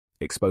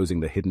exposing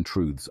the hidden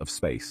truths of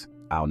space,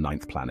 our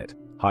ninth planet.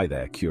 Hi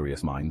there,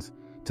 curious minds.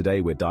 Today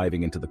we're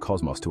diving into the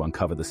cosmos to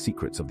uncover the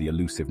secrets of the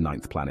elusive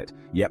ninth planet.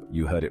 Yep,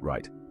 you heard it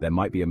right. There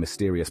might be a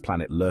mysterious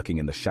planet lurking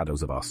in the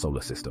shadows of our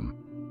solar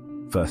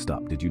system. First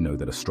up, did you know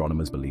that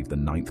astronomers believe the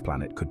ninth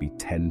planet could be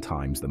 10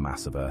 times the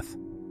mass of Earth?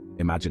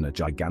 Imagine a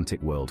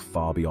gigantic world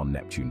far beyond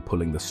Neptune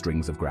pulling the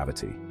strings of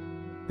gravity.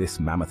 This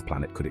mammoth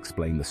planet could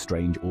explain the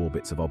strange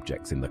orbits of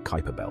objects in the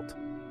Kuiper Belt.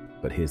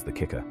 But here's the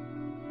kicker.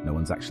 No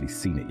one's actually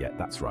seen it yet,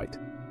 that's right.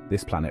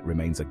 This planet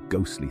remains a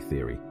ghostly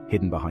theory,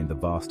 hidden behind the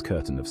vast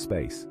curtain of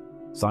space.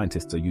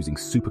 Scientists are using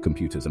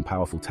supercomputers and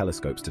powerful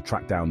telescopes to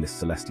track down this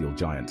celestial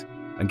giant.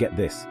 And get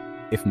this,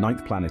 if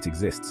ninth planet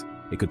exists,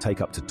 it could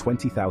take up to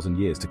 20,000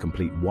 years to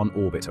complete one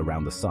orbit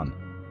around the Sun.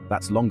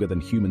 That's longer than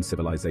human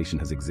civilization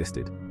has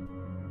existed.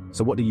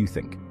 So what do you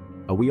think?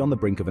 Are we on the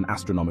brink of an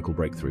astronomical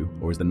breakthrough,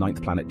 or is the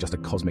ninth planet just a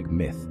cosmic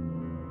myth?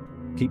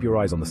 Keep your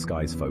eyes on the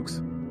skies,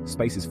 folks.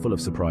 Space is full of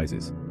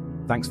surprises.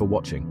 Thanks for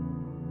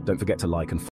watching. Don't forget to like and follow.